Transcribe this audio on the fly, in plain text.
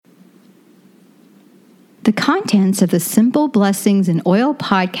The contents of the Simple Blessings in Oil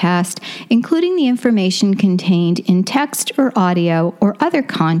podcast, including the information contained in text or audio or other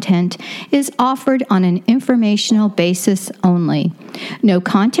content, is offered on an informational basis only. No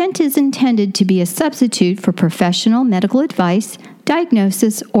content is intended to be a substitute for professional medical advice,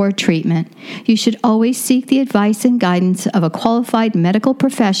 diagnosis, or treatment. You should always seek the advice and guidance of a qualified medical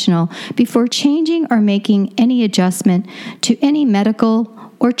professional before changing or making any adjustment to any medical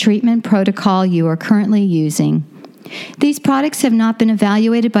or treatment protocol you are currently using. These products have not been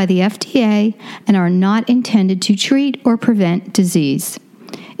evaluated by the FDA and are not intended to treat or prevent disease.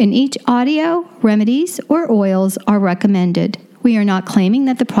 In each audio, remedies or oils are recommended. We are not claiming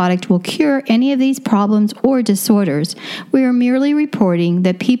that the product will cure any of these problems or disorders. We are merely reporting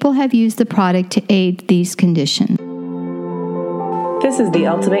that people have used the product to aid these conditions. This is the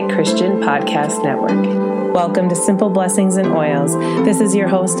Ultimate Christian Podcast Network. Welcome to Simple Blessings in Oils. This is your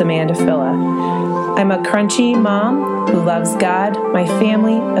host, Amanda Filla. I'm a crunchy mom who loves God, my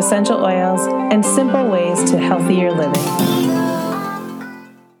family, essential oils, and simple ways to healthier living.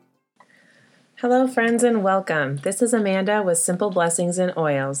 Hello, friends, and welcome. This is Amanda with Simple Blessings in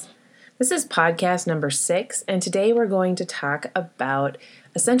Oils. This is podcast number 6, and today we're going to talk about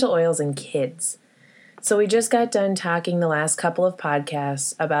essential oils in kids. So we just got done talking the last couple of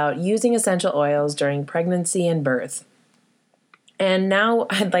podcasts about using essential oils during pregnancy and birth. And now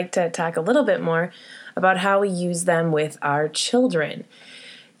I'd like to talk a little bit more about how we use them with our children.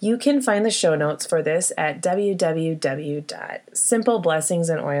 You can find the show notes for this at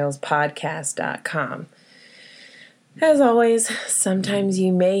www.simpleblessingsandoilspodcast.com. As always, sometimes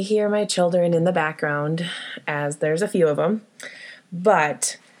you may hear my children in the background, as there's a few of them.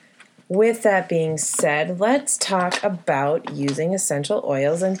 But with that being said, let's talk about using essential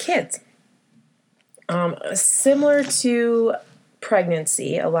oils in kids. Similar to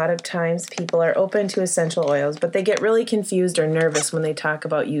pregnancy, a lot of times people are open to essential oils, but they get really confused or nervous when they talk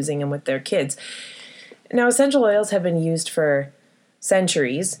about using them with their kids. Now, essential oils have been used for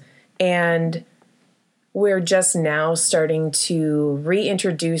centuries, and we're just now starting to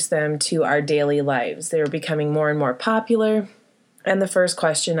reintroduce them to our daily lives. They're becoming more and more popular. And the first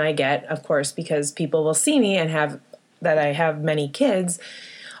question I get, of course, because people will see me and I have many kids,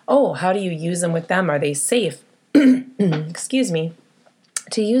 oh, how do you use them with them? Are they safe? Excuse me,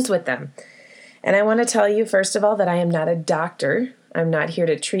 to use with them. And I want to tell you, first of all, that I am not a doctor. I'm not here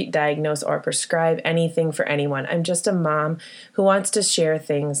to treat, diagnose, or prescribe anything for anyone. I'm just a mom who wants to share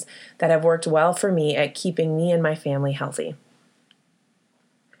things that have worked well for me at keeping me and my family healthy.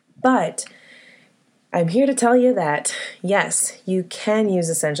 But I'm here to tell you that, yes, you can use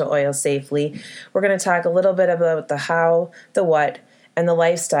essential oils safely. We're going to talk a little bit about the how, the what, and the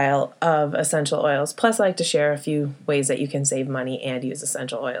lifestyle of essential oils. Plus, I like to share a few ways that you can save money and use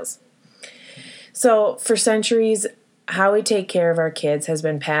essential oils. So, for centuries, how we take care of our kids has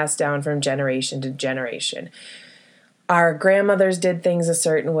been passed down from generation to generation. Our grandmothers did things a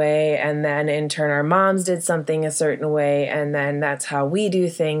certain way, and then in turn our moms did something a certain way, and then that's how we do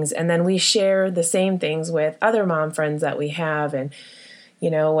things, and then we share the same things with other mom friends that we have. And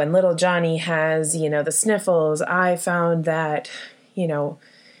when little Johnny has the sniffles, I found that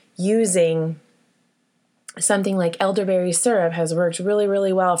using something like elderberry syrup has worked really,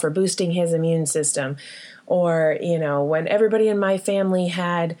 really well for boosting his immune system. Or when everybody in my family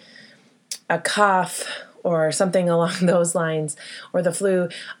had a cough or something along those lines, or the flu,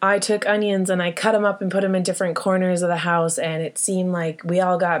 I took onions and I cut them up and put them in different corners of the house, and it seemed like we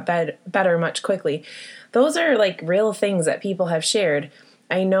all got better much quickly. Those are like real things that people have shared.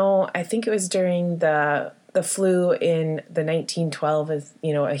 I think it was during the flu in the 1912, a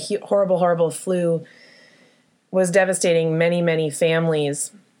horrible, horrible flu was devastating many, many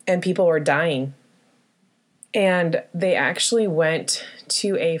families, and people were dying. And they actually went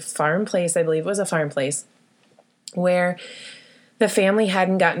to a farm place, I believe it was a farm place, where the family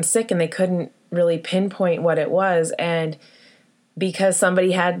hadn't gotten sick and they couldn't really pinpoint what it was. And because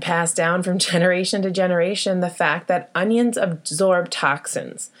somebody had passed down from generation to generation the fact that onions absorb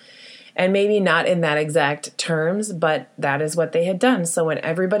toxins. And maybe not in that exact terms, but that is what they had done. So when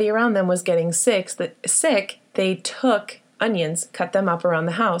everybody around them was getting sick, they took onions, cut them up around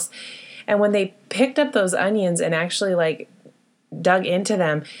the house. And when they picked up those onions and actually dug into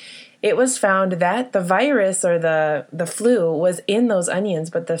them, it was found that the virus or the flu was in those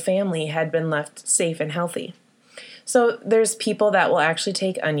onions, but the family had been left safe and healthy. So there's people that will actually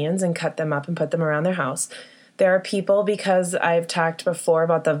take onions and cut them up and put them around their house. There are people, because I've talked before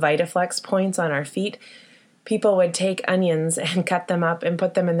about the VitaFlex points on our feet, people would take onions and cut them up and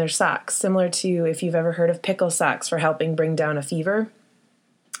put them in their socks, similar to if you've ever heard of pickle socks for helping bring down a fever,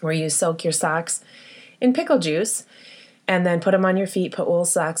 where you soak your socks in pickle juice, and then put them on your feet, put wool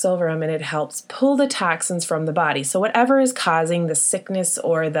socks over them, and it helps pull the toxins from the body. So whatever is causing the sickness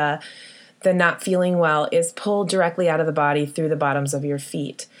or the not feeling well is pulled directly out of the body through the bottoms of your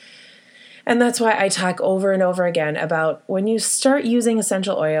feet. And that's why I talk over and over again about when you start using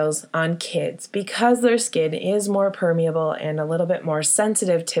essential oils on kids, because their skin is more permeable and a little bit more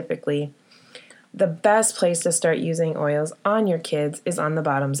sensitive typically, the best place to start using oils on your kids is on the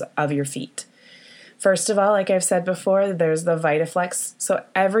bottoms of your feet. First of all, like I've said before, there's the VitaFlex. So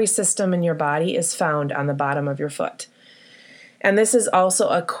every system in your body is found on the bottom of your foot. And this is also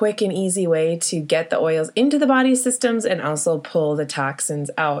a quick and easy way to get the oils into the body systems and also pull the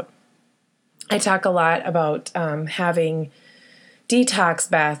toxins out. I talk a lot about having detox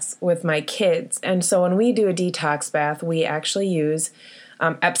baths with my kids. And so when we do a detox bath, we actually use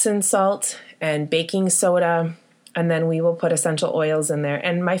Epsom salt and baking soda, and then we will put essential oils in there.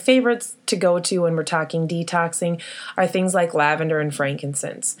 And my favorites to go to when we're talking detoxing are things like lavender and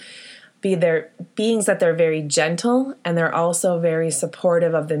frankincense. Being that they're very gentle and they're also very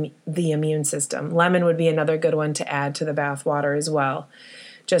supportive of the immune system. Lemon would be another good one to add to the bath water as well,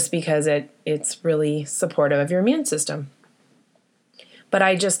 just because it's really supportive of your immune system. But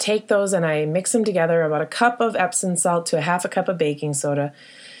I just take those and I mix them together, about a cup of Epsom salt to a half a cup of baking soda,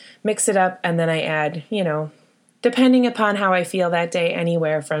 mix it up, and then I add, depending upon how I feel that day,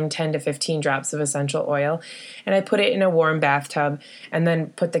 anywhere from 10 to 15 drops of essential oil. And I put it in a warm bathtub and then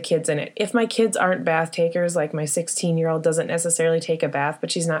put the kids in it. If my kids aren't bath takers, like my 16-year-old doesn't necessarily take a bath, but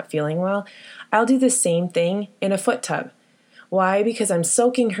she's not feeling well, I'll do the same thing in a foot tub. Why? Because I'm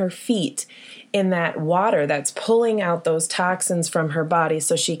soaking her feet in that water that's pulling out those toxins from her body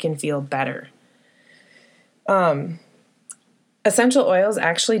so she can feel better. Essential oils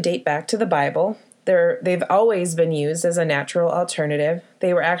actually date back to the Bible. They've always been used as a natural alternative.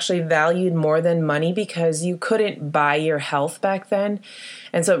 They were actually valued more than money because you couldn't buy your health back then.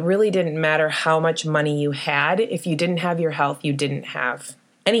 And so it really didn't matter how much money you had. If you didn't have your health, you didn't have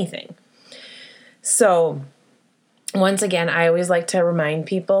anything. So once again, I always like to remind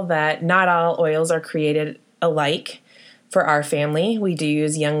people that not all oils are created alike. For our family, we do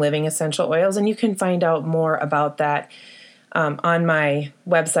use Young Living essential oils, and you can find out more about that on my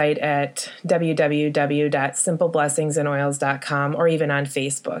website at www.simpleblessingsandoils.com, or even on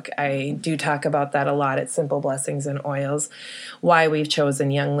Facebook. I do talk about that a lot at Simple Blessings and Oils, why we've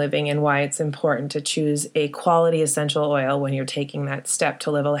chosen Young Living and why it's important to choose a quality essential oil when you're taking that step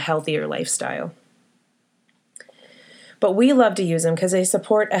to live a healthier lifestyle. But we love to use them because they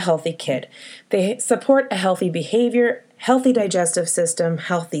support a healthy kid. They support a healthy behavior, healthy digestive system,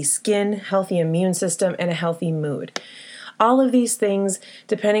 healthy skin, healthy immune system, and a healthy mood. All of these things,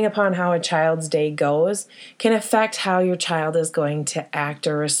 depending upon how a child's day goes, can affect how your child is going to act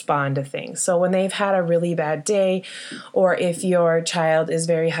or respond to things. So when they've had a really bad day, or if your child is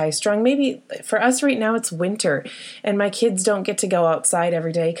very high strung, maybe for us right now it's winter and my kids don't get to go outside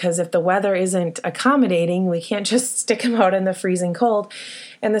every day because if the weather isn't accommodating, we can't just stick them out in the freezing cold.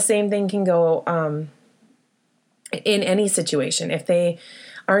 And the same thing can go in any situation. If they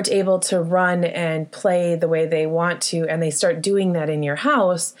aren't able to run and play the way they want to, and they start doing that in your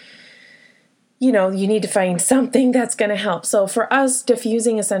house, you need to find something that's going to help. So for us,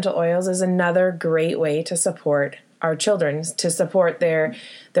 diffusing essential oils is another great way to support our children, to support their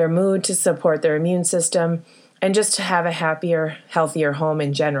mood, to support their immune system, and just to have a happier, healthier home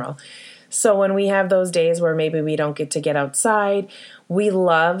in general. So when we have those days where maybe we don't get to get outside, we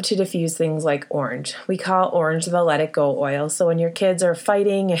love to diffuse things like orange. We call orange the let it go oil. So when your kids are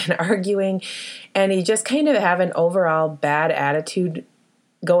fighting and arguing and you just kind of have an overall bad attitude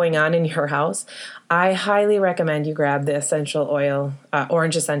going on in your house, I highly recommend you grab the essential oil,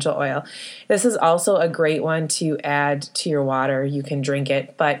 orange essential oil. This is also a great one to add to your water. You can drink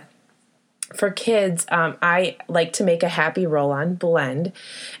it, but for kids, I like to make a happy roll-on blend,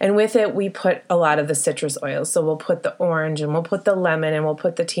 and with it we put a lot of the citrus oils. So we'll put the orange and we'll put the lemon and we'll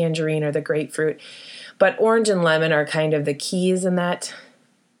put the tangerine or the grapefruit. But orange and lemon are kind of the keys in that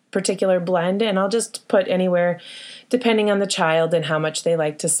particular blend, and I'll just put anywhere, depending on the child and how much they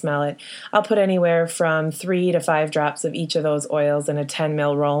like to smell it, I'll put anywhere from 3 to 5 drops of each of those oils in a 10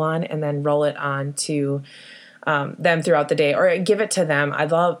 ml roll-on, and then roll it on to them throughout the day, or give it to them.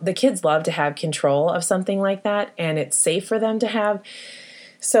 The kids love to have control of something like that, and it's safe for them to have.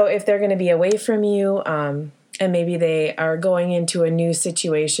 So if they're going to be away from you, and maybe they are going into a new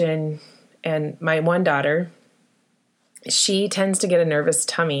situation, and my one daughter, she tends to get a nervous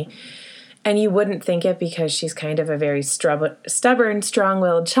tummy, and you wouldn't think it because she's kind of a very stubborn,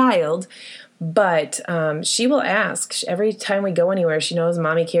 strong-willed child. But she will ask every time we go anywhere. She knows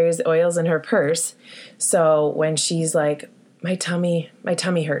Mommy carries the oils in her purse. So when she's like, my tummy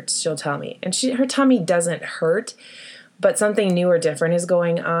hurts, she'll tell me. And her tummy doesn't hurt, but something new or different is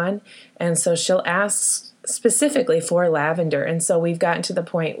going on. And so she'll ask specifically for lavender. And so we've gotten to the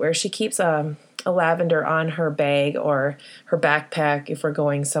point where she keeps a lavender on her bag or her backpack. If we're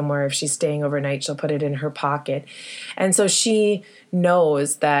going somewhere, if she's staying overnight, she'll put it in her pocket. And so she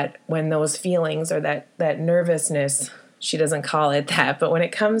knows that when those feelings or that nervousness, she doesn't call it that, but when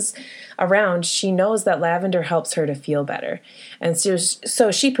it comes around, she knows that lavender helps her to feel better. And so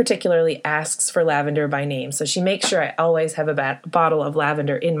she particularly asks for lavender by name. So she makes sure I always have a bottle of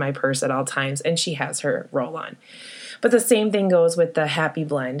lavender in my purse at all times, and she has her roll-on. But the same thing goes with the Happy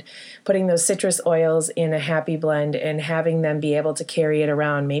Blend, putting those citrus oils in a Happy Blend and having them be able to carry it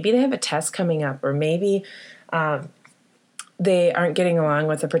around. Maybe they have a test coming up, or maybe they aren't getting along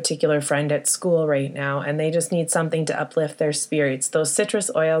with a particular friend at school right now, and they just need something to uplift their spirits. Those citrus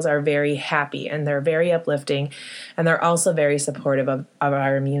oils are very happy, and they're very uplifting, and they're also very supportive of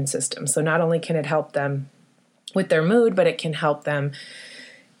our immune system. So not only can it help them with their mood, but it can help them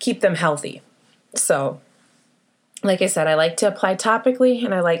keep them healthy. So like I said, I like to apply topically,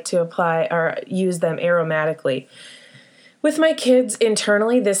 and I like to apply or use them aromatically. With my kids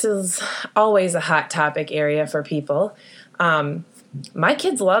internally, this is always a hot topic area for people. My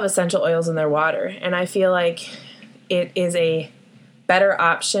kids love essential oils in their water, and I feel like it is a better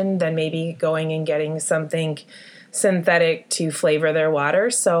option than maybe going and getting something synthetic to flavor their water.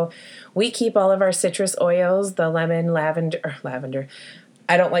 So we keep all of our citrus oils, the lavender.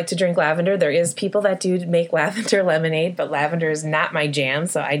 I don't like to drink lavender. There is people that do make lavender lemonade, but lavender is not my jam,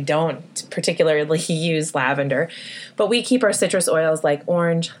 so I don't particularly use lavender. But we keep our citrus oils like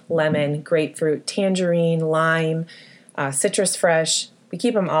orange, lemon, grapefruit, tangerine, lime, citrus fresh. We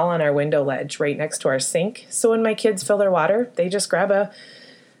keep them all on our window ledge right next to our sink. So when my kids fill their water, they just grab a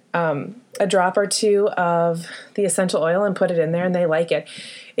drop or two of the essential oil and put it in there, and they like it.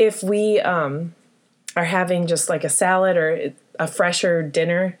 If we are having just like a salad or a fresher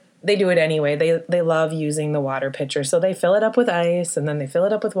dinner, they do it anyway. They love using the water pitcher. So they fill it up with ice, and then they fill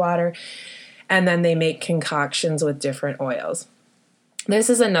it up with water, and then they make concoctions with different oils.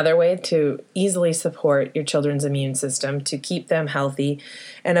 This is another way to easily support your children's immune system to keep them healthy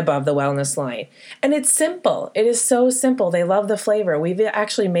and above the wellness line. And it's simple. It is so simple. They love the flavor. We've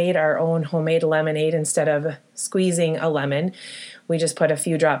actually made our own homemade lemonade instead of squeezing a lemon. We just put a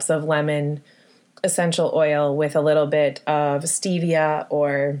few drops of lemon essential oil with a little bit of stevia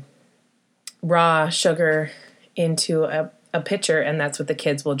or raw sugar into a pitcher, and that's what the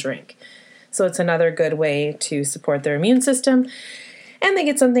kids will drink. So it's another good way to support their immune system. And they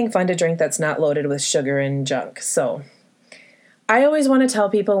get something fun to drink that's not loaded with sugar and junk. So I always want to tell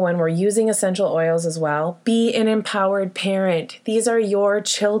people when we're using essential oils as well, be an empowered parent. These are your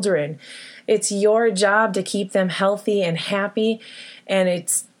children. It's your job to keep them healthy and happy. And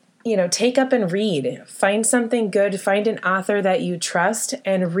it's, take up and read. Find something good. Find an author that you trust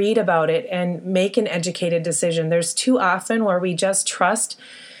and read about it and make an educated decision. There's too often where we just trust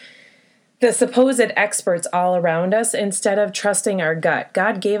the supposed experts all around us instead of trusting our gut.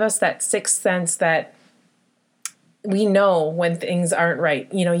 God gave us that sixth sense that we know when things aren't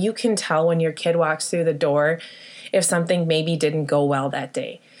right. You can tell when your kid walks through the door if something maybe didn't go well that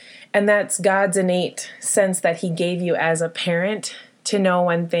day. And that's God's innate sense that he gave you as a parent to know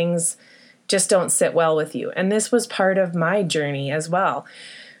when things just don't sit well with you. And this was part of my journey as well.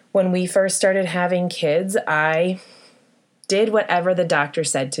 When we first started having kids, I did whatever the doctor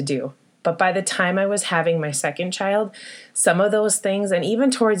said to do. But by the time I was having my second child, some of those things, and even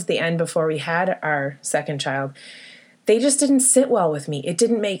towards the end before we had our second child, they just didn't sit well with me. It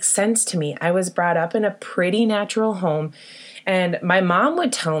didn't make sense to me. I was brought up in a pretty natural home, and my mom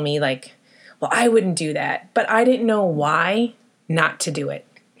would tell me well, I wouldn't do that. But I didn't know why not to do it,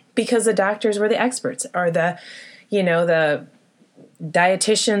 because the doctors were the experts, or the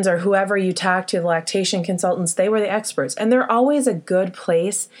dietitians or whoever you talk to, the lactation consultants, they were the experts. And they're always a good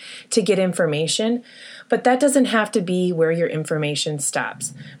place to get information, but that doesn't have to be where your information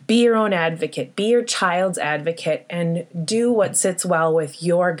stops. Be your own advocate, be your child's advocate, and do what sits well with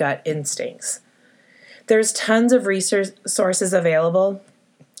your gut instincts. There's tons of resources available,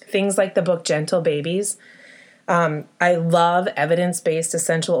 things like the book Gentle Babies. I love evidence-based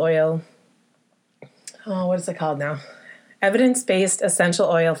essential oil. Oh, what is it called now? Evidence-Based Essential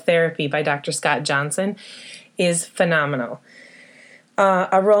Oil Therapy by Dr. Scott Johnson is phenomenal.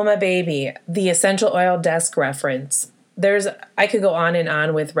 Aroma Baby, the Essential Oil Desk Reference. I could go on and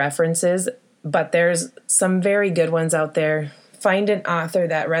on with references, but there's some very good ones out there. find an author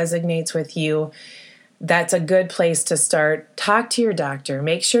that resonates with you. That's a good place to start. Talk to your doctor.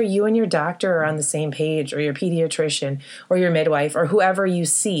 Make sure you and your doctor are on the same page, or your pediatrician or your midwife or whoever you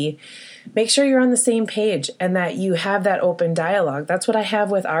see. Make sure you're on the same page and that you have that open dialogue. That's what I have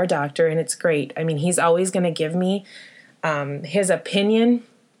with our doctor, and it's great. I mean, he's always going to give me his opinion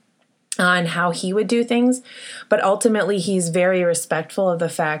on how he would do things, but ultimately he's very respectful of the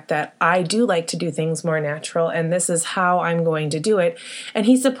fact that I do like to do things more natural, and this is how I'm going to do it, and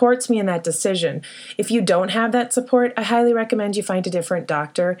he supports me in that decision. If you don't have that support, I highly recommend you find a different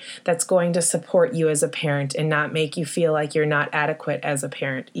doctor that's going to support you as a parent and not make you feel like you're not adequate as a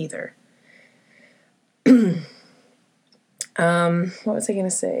parent either. What was I going to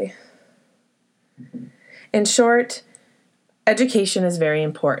say? In short, education is very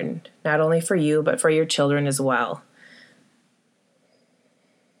important, not only for you, but for your children as well.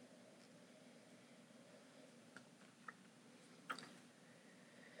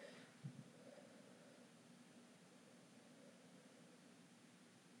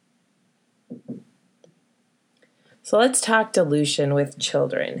 So let's talk dilution with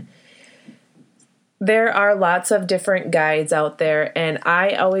children. There are lots of different guides out there, and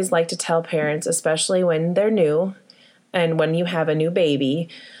I always like to tell parents, especially when they're new and when you have a new baby,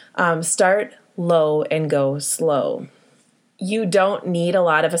 start low and go slow. You don't need a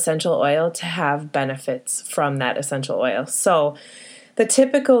lot of essential oil to have benefits from that essential oil. So the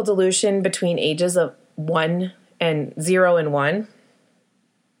typical dilution between ages of 0 and 1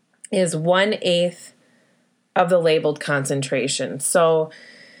 is 1/8 of the labeled concentration. So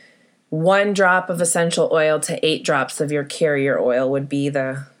 1 drop of essential oil to 8 drops of your carrier oil would be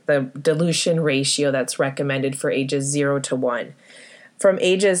the dilution ratio that's recommended for ages 0 to 1. From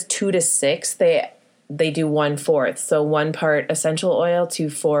ages 2 to 6, they do 1/4. So 1 part essential oil to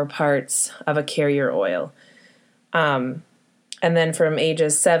 4 parts of a carrier oil. And then from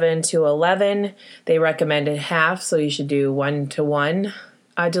ages 7 to 11, they recommended half. So you should do 1 to 1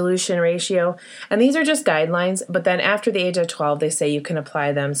 dilution ratio. And these are just guidelines. But then after the age of 12, they say you can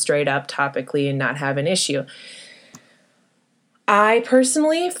apply them straight up topically and not have an issue. I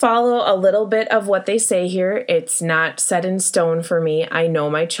personally follow a little bit of what they say here. It's not set in stone for me. I know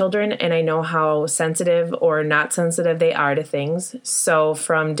my children, and I know how sensitive or not sensitive they are to things. So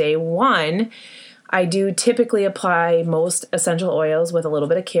from day 1, I do typically apply most essential oils with a little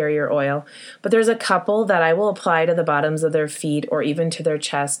bit of carrier oil, but there's a couple that I will apply to the bottoms of their feet or even to their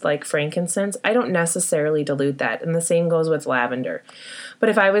chest, like frankincense. I don't necessarily dilute that, and the same goes with lavender. But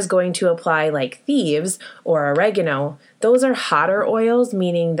if I was going to apply like thieves or oregano, those are hotter oils,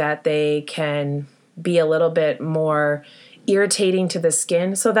 meaning that they can be a little bit more irritating to the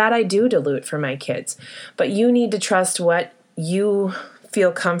skin. So that I do dilute for my kids. But you need to trust what you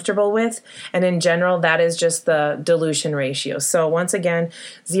feel comfortable with. And in general, that is just the dilution ratio. So once again,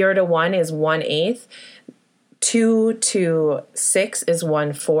 0 to 1 is 1/8. 2 to 6 is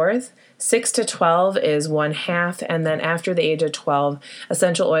 1/4. 6 to 12 is 1/2, and then after the age of 12,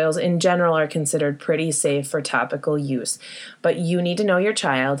 essential oils in general are considered pretty safe for topical use. But you need to know your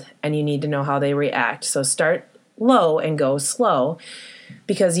child, and you need to know how they react. So start low and go slow,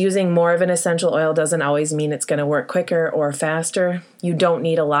 because using more of an essential oil doesn't always mean it's going to work quicker or faster. You don't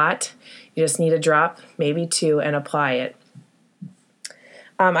need a lot. You just need a drop, maybe 2, and apply it.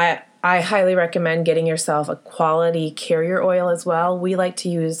 I highly recommend getting yourself a quality carrier oil as well. We like to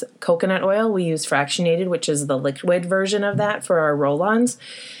use coconut oil. We use fractionated, which is the liquid version of that for our roll-ons.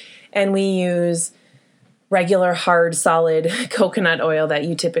 And we use regular, hard, solid coconut oil that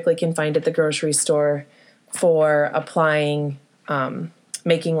you typically can find at the grocery store for applying,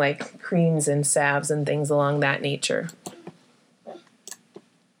 making like creams and salves and things along that nature.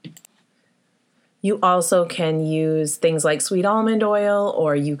 You also can use things like sweet almond oil,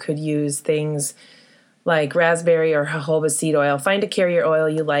 or you could use things like raspberry or jojoba seed oil. Find a carrier oil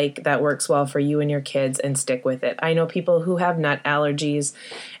you like that works well for you and your kids and stick with it. I know people who have nut allergies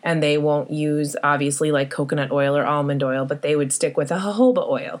and they won't use, obviously, like coconut oil or almond oil, but they would stick with a jojoba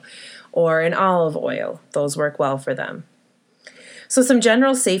oil or an olive oil. Those work well for them. So some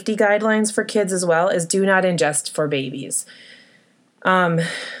general safety guidelines for kids as well is do not ingest for babies.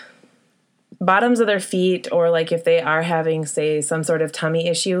 Bottoms of their feet, or like if they are having, say, some sort of tummy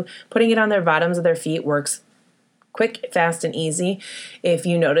issue, putting it on their bottoms of their feet works quick, fast, and easy. If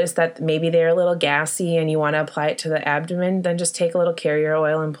you notice that maybe they're a little gassy and you want to apply it to the abdomen, then just take a little carrier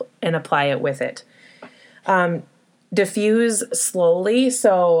oil and apply it with it. Diffuse slowly.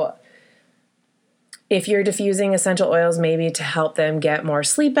 So if you're diffusing essential oils maybe to help them get more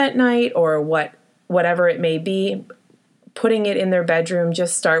sleep at night or whatever it may be, putting it in their bedroom,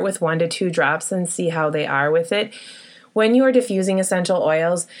 just start with 1 to 2 drops and see how they are with it. When you are diffusing essential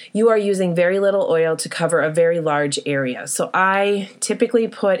oils, you are using very little oil to cover a very large area. So I typically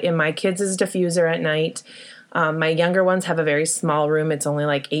put in my kids' diffuser at night. My younger ones have a very small room. It's only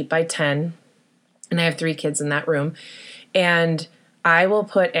like 8 by 10, and I have 3 kids in that room. And I will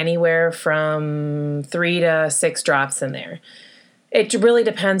put anywhere from 3 to 6 drops in there. It really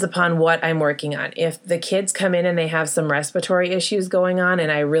depends upon what I'm working on. If the kids come in and they have some respiratory issues going on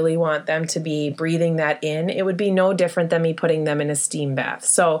and I really want them to be breathing that in, it would be no different than me putting them in a steam bath.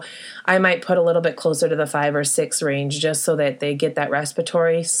 So I might put a little bit closer to the 5 or 6 range just so that they get that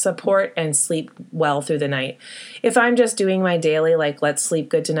respiratory support and sleep well through the night. If I'm just doing my daily, like let's sleep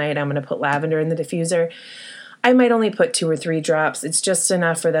good tonight, I'm going to put lavender in the diffuser, I might only put 2 or 3 drops. It's just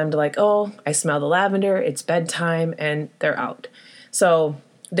enough for them to like, oh, I smell the lavender, it's bedtime, and they're out. So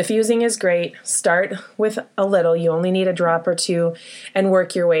diffusing is great. Start with a little. You only need a drop or 2 and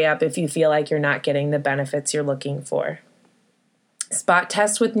work your way up if you feel like you're not getting the benefits you're looking for. Spot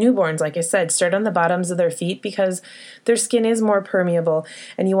test with newborns. Like I said, start on the bottoms of their feet because their skin is more permeable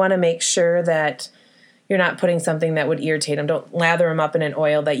and you want to make sure that you're not putting something that would irritate them. Don't lather them up in an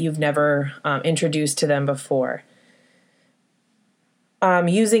oil that you've never introduced to them before.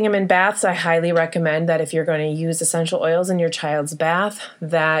 Using them in baths, I highly recommend that if you're going to use essential oils in your child's bath,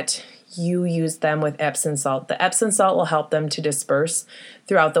 that you use them with Epsom salt. The Epsom salt will help them to disperse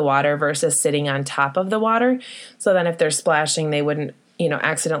throughout the water versus sitting on top of the water. So then if they're splashing, they wouldn't,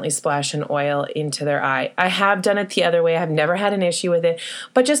 accidentally splash an oil into their eye. I have done it the other way. I've never had an issue with it,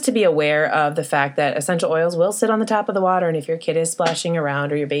 but just to be aware of the fact that essential oils will sit on the top of the water, and if your kid is splashing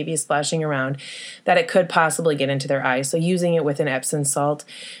around or your baby is splashing around, that it could possibly get into their eyes. So using it with an Epsom salt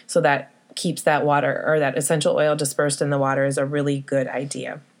so that keeps that water or that essential oil dispersed in the water is a really good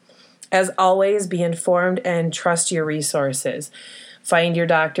idea. As always, be informed and trust your resources. Find your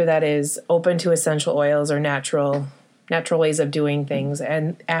doctor that is open to essential oils or natural ways of doing things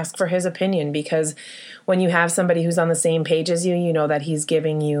and ask for his opinion, because when you have somebody who's on the same page as you, you know that he's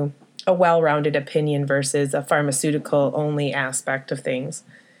giving you a well-rounded opinion versus a pharmaceutical only aspect of things.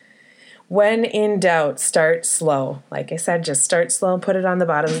 When in doubt, start slow. Like I said, just start slow and put it on the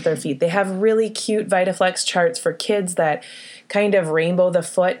bottoms of their feet. They have really cute VitaFlex charts for kids that kind of rainbow the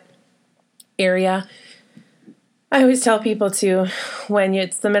foot area. I always tell people too, when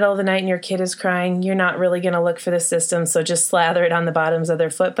it's the middle of the night and your kid is crying, you're not really going to look for the system, so just slather it on the bottoms of their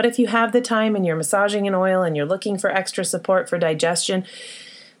foot. But if you have the time and you're massaging in oil and you're looking for extra support for digestion,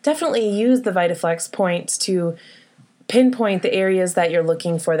 definitely use the VitaFlex points to pinpoint the areas that you're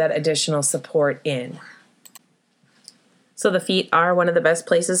looking for that additional support in. So the feet are one of the best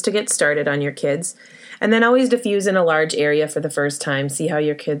places to get started on your kids. And then always diffuse in a large area for the first time. See how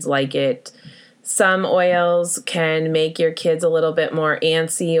your kids like it. Some oils can make your kids a little bit more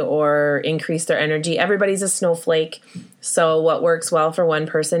antsy or increase their energy. Everybody's a snowflake, so what works well for one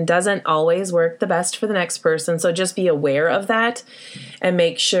person doesn't always work the best for the next person. So just be aware of that and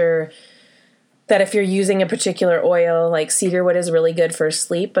make sure that if you're using a particular oil, like cedarwood is really good for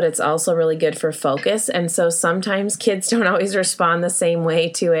sleep, but it's also really good for focus. And so sometimes kids don't always respond the same way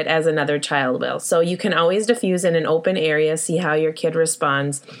to it as another child will. So you can always diffuse in an open area, see how your kid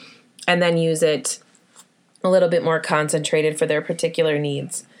responds, and then use it a little bit more concentrated for their particular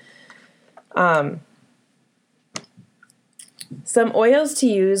needs. Some oils to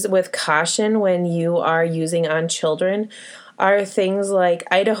use with caution when you are using on children are things like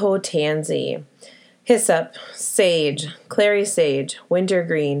Idaho tansy, hyssop, sage, clary sage,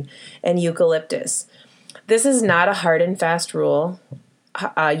 wintergreen, and eucalyptus. This is not a hard and fast rule.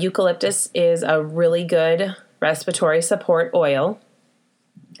 Eucalyptus is a really good respiratory support oil,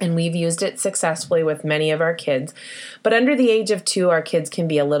 and we've used it successfully with many of our kids. But under the age of 2, our kids can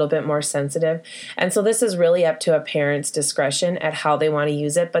be a little bit more sensitive. And so this is really up to a parent's discretion at how they want to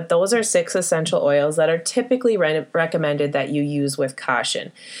use it. But those are 6 essential oils that are typically recommended that you use with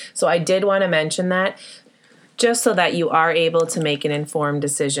caution. So I did want to mention that just so that you are able to make an informed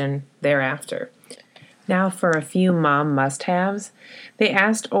decision thereafter. Now for a few mom must-haves. They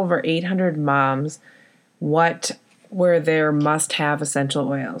asked over 800 moms what were their must-have essential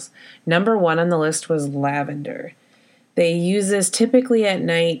oils. Number 1 on the list was lavender. They use this typically at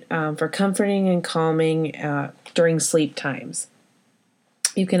night for comforting and calming during sleep times.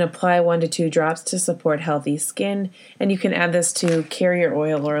 You can apply 1 to 2 drops to support healthy skin, and you can add this to carrier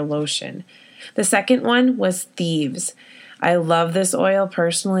oil or lotion. The second one was thieves. I love this oil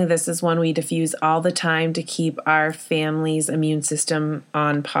personally. This is one we diffuse all the time to keep our family's immune system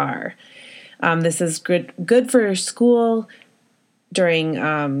on par. This is good for school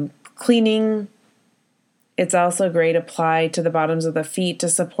during cleaning. It's also great applied to the bottoms of the feet to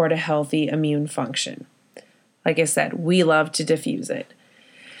support a healthy immune function. Like I said, we love to diffuse it.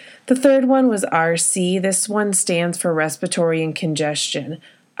 The third one was RC. This one stands for respiratory and congestion.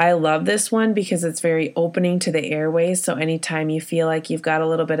 I love this one because it's very opening to the airways. So anytime you feel like you've got a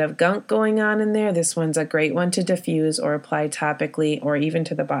little bit of gunk going on in there, this one's a great one to diffuse or apply topically or even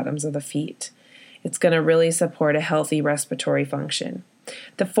to the bottoms of the feet. It's going to really support a healthy respiratory function.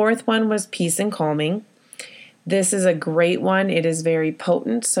 The fourth one was peace and calming. This is a great one. It is very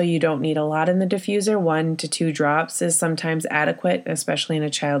potent, so you don't need a lot in the diffuser. 1 to 2 drops is sometimes adequate, especially in a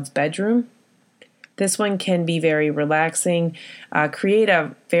child's bedroom. This one can be very relaxing, create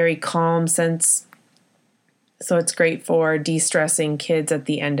a very calm sense. So it's great for de-stressing kids at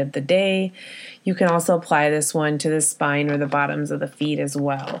the end of the day. You can also apply this one to the spine or the bottoms of the feet as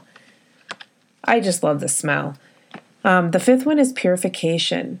well. I just love the smell. The fifth one is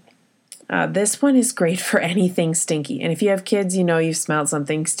purification. This one is great for anything stinky. And if you have kids, you know you've smelled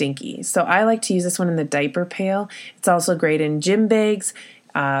something stinky. So I like to use this one in the diaper pail. It's also great in gym bags,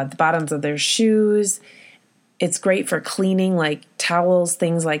 the bottoms of their shoes. It's great for cleaning like towels,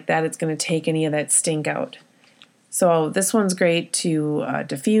 things like that. It's going to take any of that stink out. So this one's great to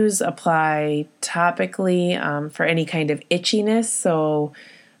diffuse, apply topically for any kind of itchiness. So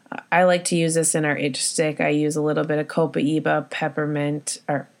I like to use this in our itch stick. I use a little bit of Copaiba,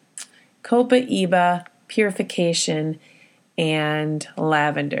 Copaiba, purification, and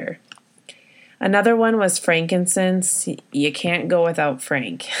lavender. Another one was frankincense. You can't go without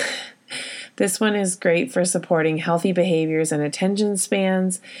frank. This one is great for supporting healthy behaviors and attention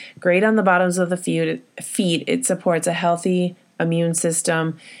spans. Great on the bottoms of the feet. It supports a healthy immune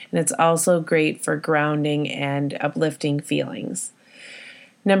system, and it's also great for grounding and uplifting feelings.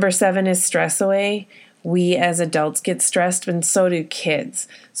 Number 7 is Stress Away. We as adults get stressed, and so do kids.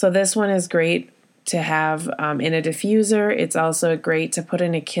 So this one is great to have in a diffuser. It's also great to put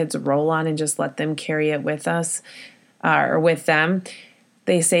in a kid's roll-on and just let them carry it with us or with them.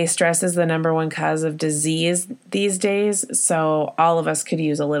 They say stress is the number 1 cause of disease these days, so all of us could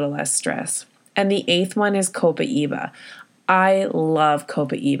use a little less stress. And the 8th one is Copaiba. I love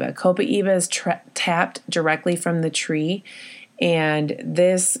Copaiba. Copaiba is tapped directly from the tree, and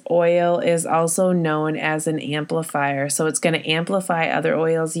this oil is also known as an amplifier. So it's going to amplify other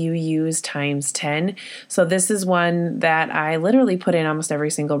oils you use times 10. So this is one that I literally put in almost every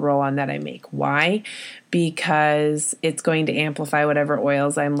single roll-on that I make. Why? Because it's going to amplify whatever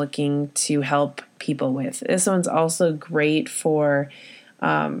oils I'm looking to help people with. This one's also great for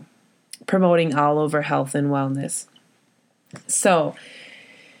promoting all over health and wellness. So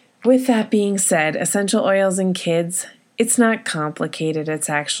with that being said, essential oils in kids, it's not complicated. It's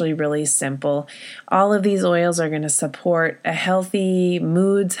actually really simple. All of these oils are going to support a healthy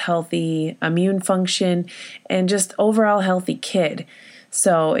moods, healthy immune function, and just overall healthy kid.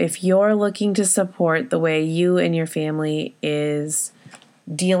 So if you're looking to support the way you and your family is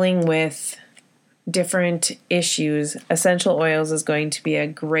dealing with different issues, essential oils is going to be a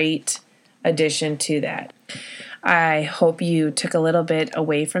great addition to that. I hope you took a little bit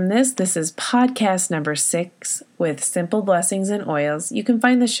away from this. This is podcast number 6 with Simple Blessings and Oils. You can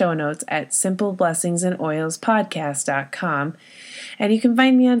find the show notes at simpleblessingsandoilspodcast.com, and you can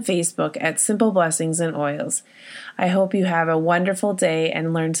find me on Facebook at Simple Blessings and Oils. I hope you have a wonderful day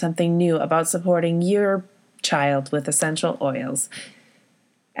and learn something new about supporting your child with essential oils.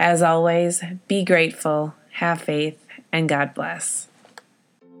 As always, be grateful, have faith, and God bless.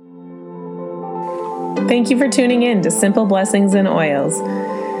 Thank you for tuning in to Simple Blessings and Oils.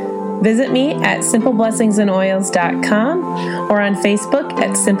 Visit me at simpleblessingsandoils.com or on Facebook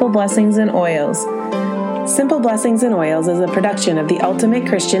at Simple Blessings and Oils. Simple Blessings and Oils is a production of the Ultimate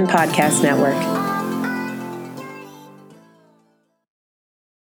Christian Podcast Network.